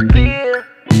disappear.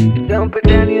 You don't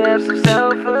pretend you have some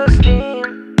self-esteem.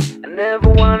 I never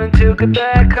wanted to get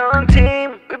back on team.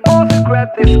 We both regret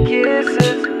these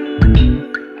kisses.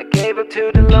 I gave up to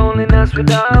the loneliness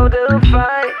without a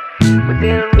fight. We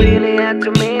didn't really have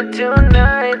to meet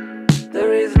tonight.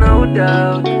 There is no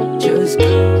doubt. Just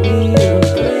give me a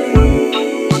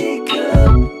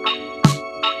breakup.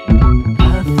 I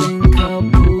think I'll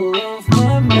pull off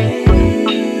my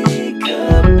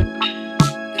makeup.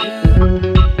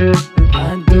 Yeah. I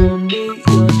don't need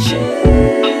your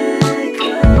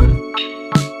checkup,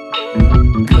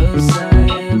 'cause I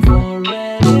have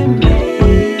already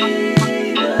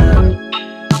made up.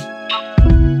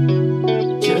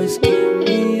 Just give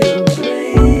me a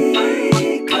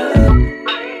breakup.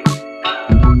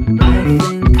 I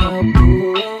think I'll pull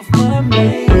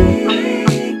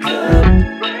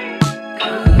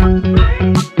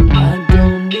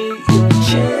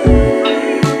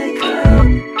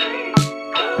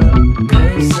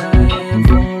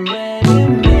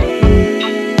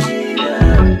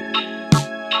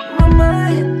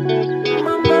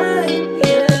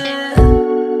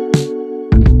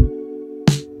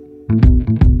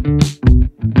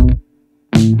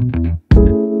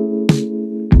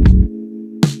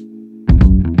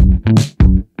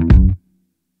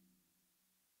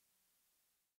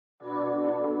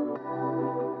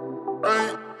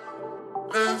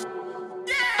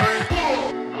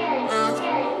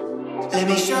let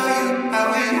me show you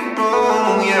how we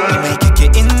roll, yeah. We may kick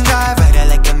it in drive, ride it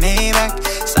like a maybach.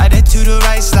 Slide it to the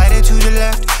right, slide it to the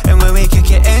left. And when we kick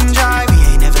it in drive, we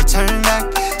ain't never turn back.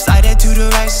 Slide it to the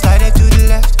right, slide it to the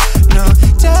left. No,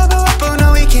 double up, oh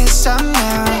no, we can't stop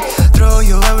now. Throw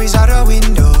your worries out the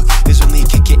window. Cause when we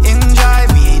kick it in drive,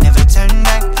 we ain't never turn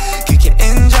back. Kick it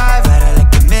in drive, ride it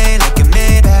like a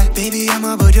maybach. Baby,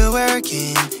 I'ma put the work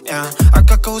in, yeah. Our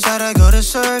cuckoos gotta go to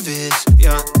service,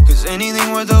 yeah. Cause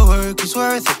anything worth the work is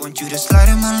worth it. Want you to slide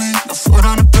in my lane, no foot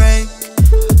on the brake.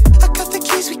 I got the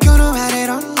keys, we gonna ride it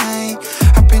all night.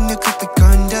 Hop in the coupe, we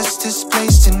gon' dust this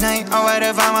place tonight. Alright,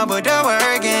 if I'ma put the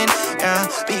work in, yeah.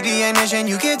 Baby, ignition,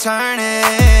 you can turn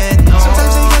it.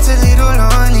 Sometimes it gets a little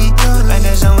lonely, and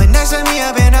there's someone next to me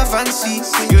up in the front seat.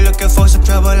 You're looking for some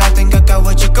trouble, I think I got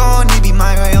what you gon' need. Be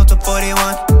my Raquel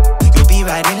 41. You'll be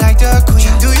riding like the queen.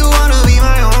 Do you wanna be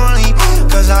my only?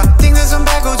 Cause I think there's some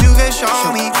backwards you can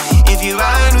show me. If you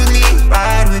ride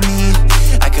with me,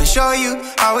 I can show you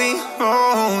how we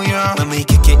roll, yeah. When we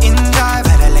kick it in drive,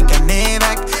 ride it like a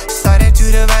maybach. Slide it to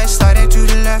the right, slide it to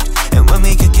the left. And when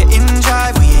we kick it in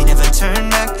drive, we ain't never turn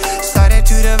back. Slide it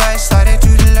to the right, slide it to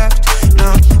the left.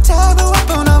 No, double up,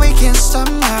 oh no, we can't stop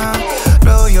now.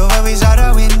 Blow your worries out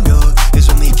the window. Cause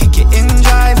when we kick it in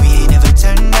drive, we ain't never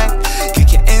turn back.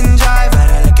 Kick it in drive,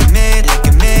 ride it like a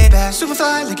maybach. Super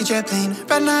fly like a jet plane,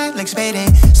 ride night like Spade.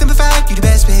 Simple fact, you the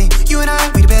best pay. You and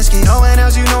I, we the best kid. No one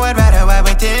else, you know I'd rather ride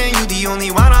with than you. The only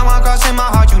one I want crossing my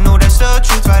heart, you know that's the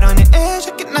truth. Right on the edge,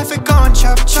 I get knife, it gon'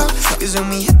 chop, chop. Cause when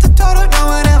we hit the door, no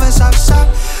one ever stops.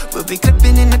 We'll be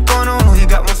clipping in the corner, no, you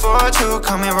got one for two.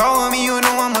 Come and roll with me, you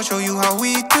know I'ma show you how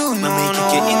we do. No, when we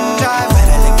kick it in drive, ride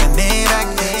it like a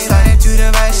maybach. Slide it to the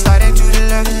right, slide it to the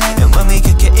left. And when we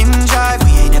kick it in drive,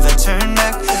 we ain't never turn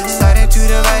back. Slide it to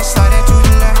the right, slide it to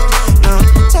the left. No,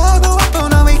 double up, oh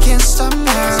no, we can't stop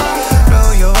now.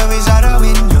 Blow your worries out the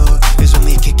window. Cause when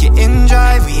we kick it in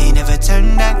drive, we ain't never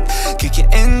turn back. Kick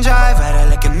it in drive, ride it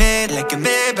like a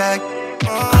maybach.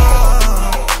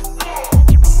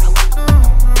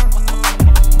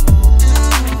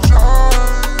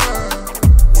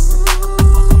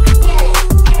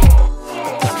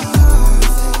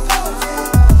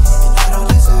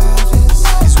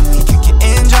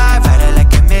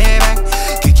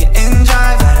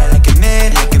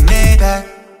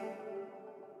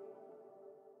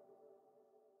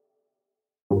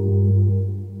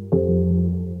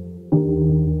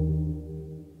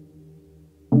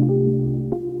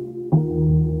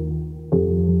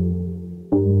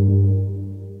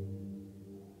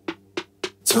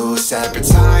 Two separate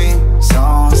time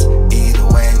zones. Either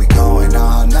way, we going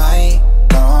all night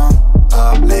long.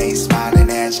 Up late, smiling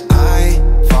at your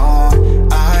iPhone.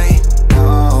 I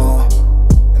know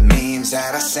the memes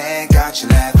that I sent got you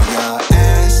laughing your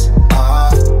ass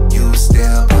off. You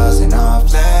still buzzing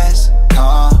off last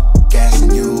call.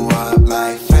 Gassing you up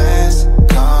like fast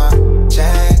car.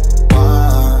 Check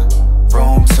one,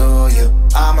 room to you.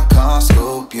 I'ma come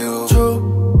scoop you.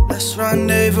 True, let's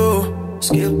rendezvous.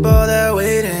 Skip all that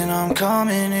waiting, I'm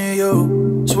coming to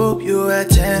you. Swoop you at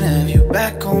 10, have you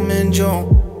back home in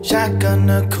June. Shotgun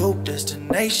the coupe,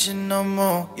 destination no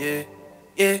more, yeah,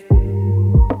 yeah.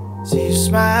 See you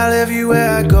smile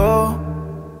everywhere I go.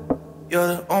 You're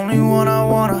the only one I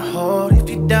wanna hold. If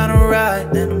you're down to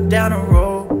ride, then I'm down to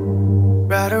roll.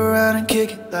 Ride around and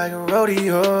kick it like a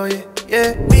rodeo, yeah,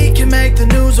 yeah. We can make the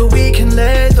news or we can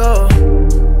let go.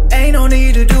 Ain't no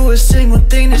need to do a single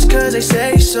thing just cause they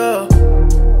say so.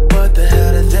 What the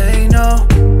hell do they know?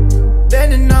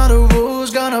 Bending all the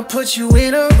rules, gonna put you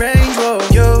in a Range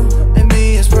Rover. You and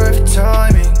me is perfect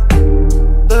timing.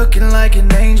 Looking like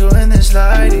an angel in this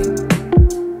lighting.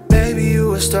 Baby,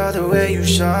 you a star the way you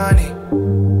shining.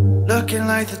 Looking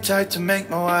like the type to make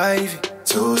my wifey.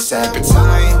 Two separate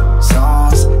time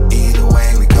zones. Either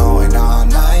way, we going all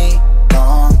night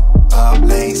long. Up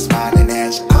late, smiling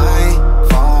at your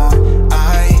iPhone.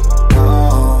 I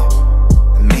know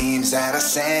the memes that I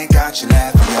sent got you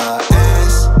laughing your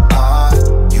ass off.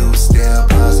 You still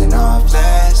buzzing off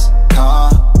last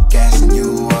call. Gassing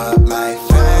you up like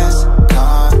fast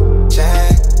car.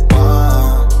 Check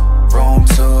one, room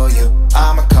to you.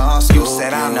 I'ma come scoop you.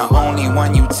 Said I'm the only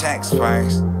one you text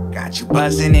first. Got you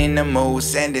buzzing in the mood,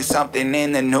 sending something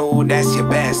in the nude, that's your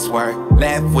best work.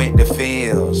 Left with the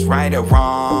feels, right or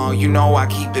wrong. You know I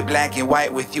keep it black and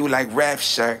white with you like ref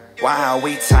shirt. While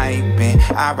we typing,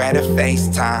 I'd rather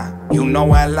FaceTime. You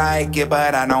know I like it,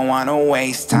 but I don't wanna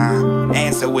waste time.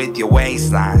 Answer with your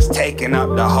waistlines, taking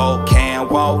up the whole can,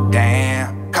 whoa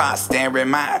damn. Caught staring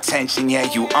my attention, yeah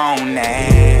you own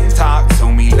that. Talk to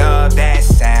me, love that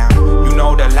sound. You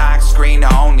know the lock screen,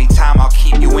 the only time I'll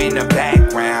keep you in the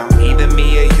background. Either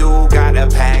me or you got a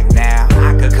pack now.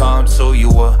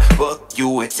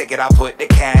 I put the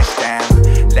cash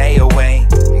down. Lay away,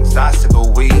 exhausted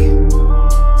but we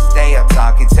stay up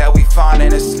talking till we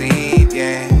falling asleep,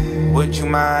 yeah. Would you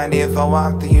mind if I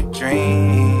walk through your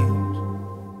dreams?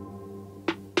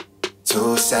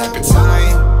 Two separate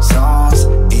time zones,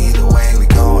 either way we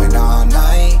going all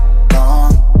night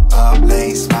long. Up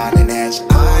late, smiling at your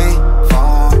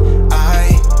iPhone.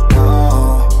 I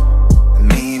know the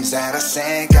memes that I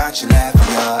sent got you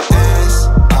laughing your ass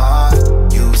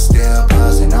off. You still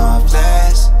buzzing off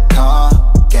last call,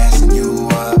 gassing you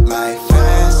up like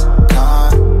fast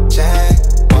car. Check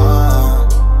one,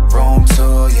 room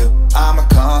to you, I'ma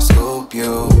come scoop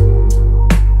you.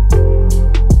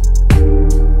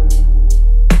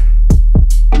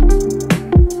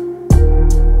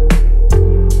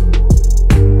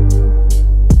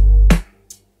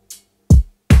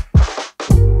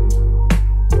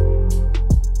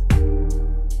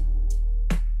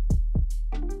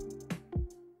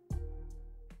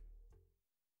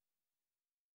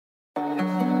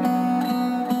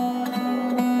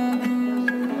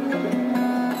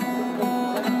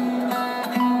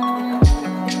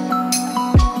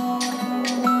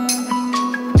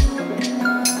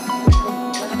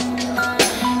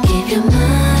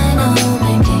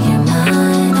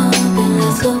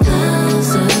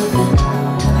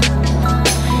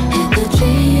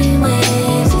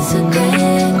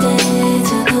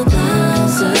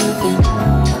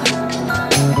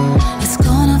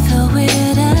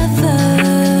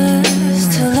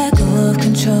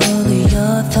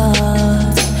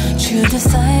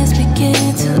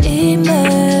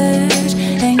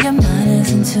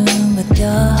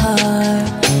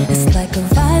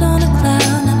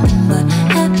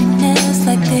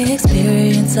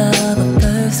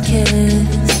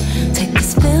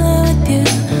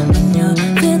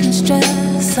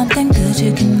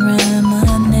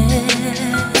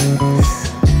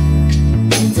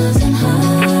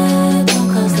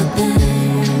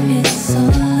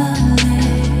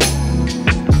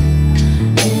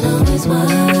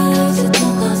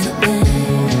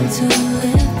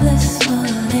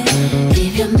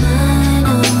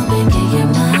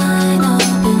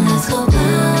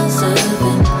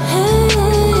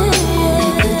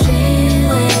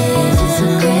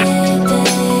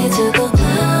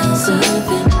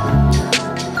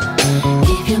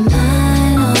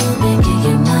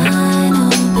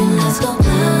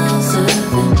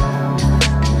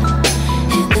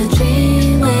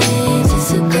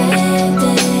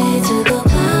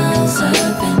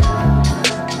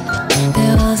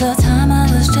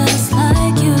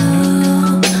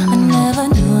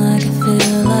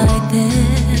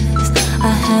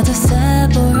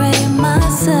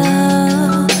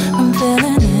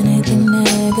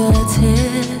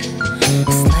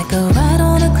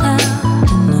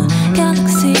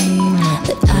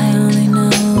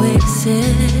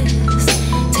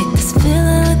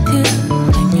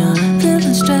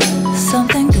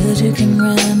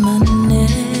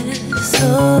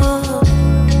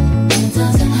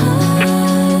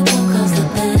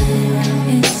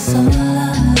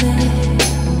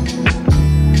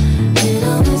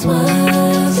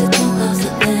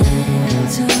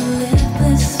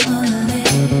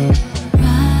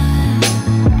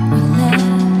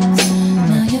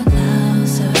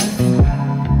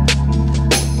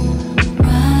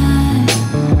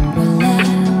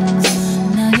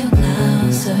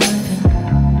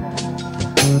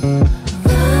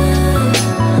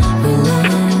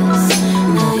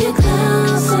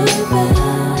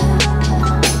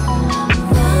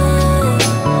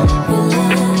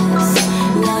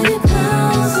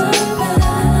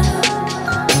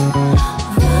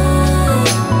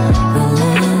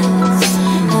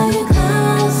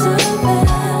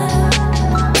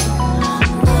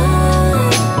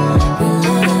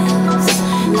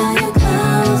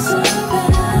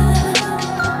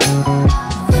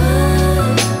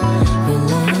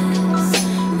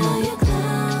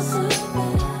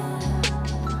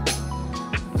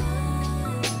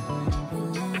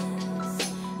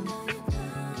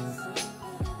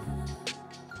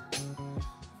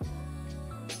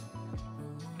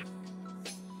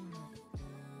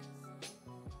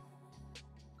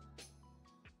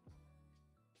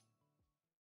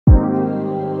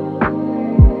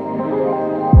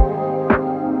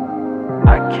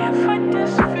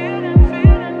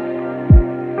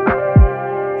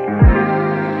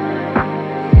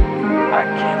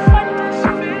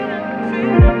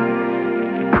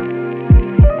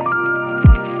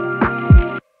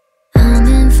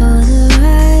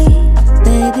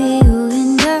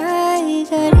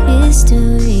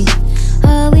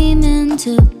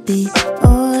 be,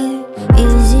 or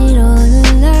is it all a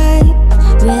lie?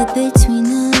 Read between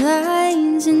the lines.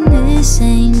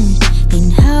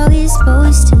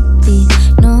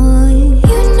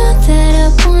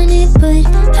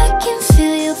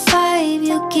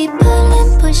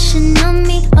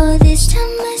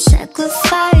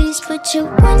 but you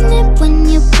want it when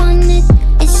you want it.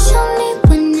 It's only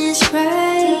when it's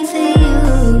right for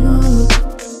you.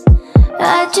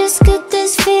 I just got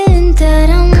this feeling that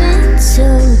I'm meant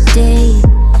to date.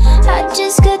 I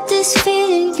just got this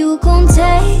feeling you gon'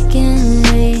 take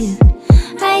and leave.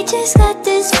 I just got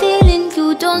this feeling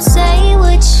you don't say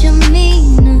what you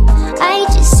mean. I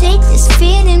just hate this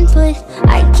feeling, but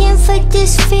I can't fight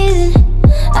this feeling.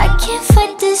 I can't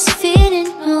fight this feeling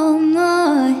no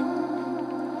more.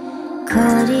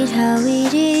 Call it how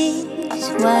it is.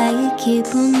 Why you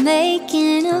keep on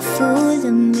making a fool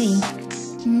of me?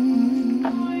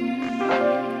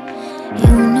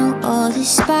 You know all the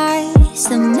spice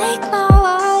that make my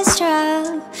walls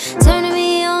drop, turning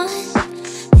me on,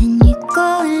 then you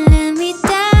go and let me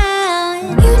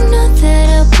down. You know that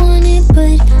I want it,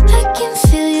 but I can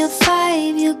feel your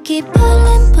vibe. You keep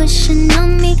pulling, pushing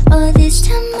on me. All this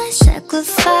time I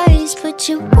sacrifice, but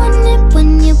you want it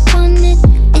when you want it.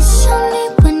 It's only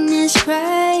when it's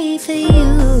right for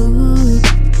you.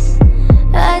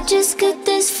 I just got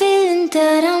this feeling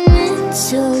that I'm meant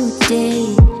to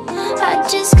date. I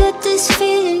just got this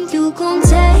feeling you gon'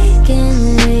 take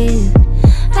and leave.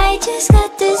 I just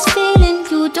got this feeling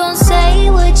you don't say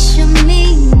what you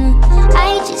mean.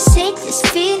 I just hate this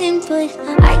feeling, but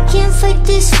I can't fight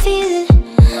this feeling.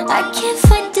 I can't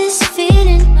fight this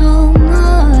feeling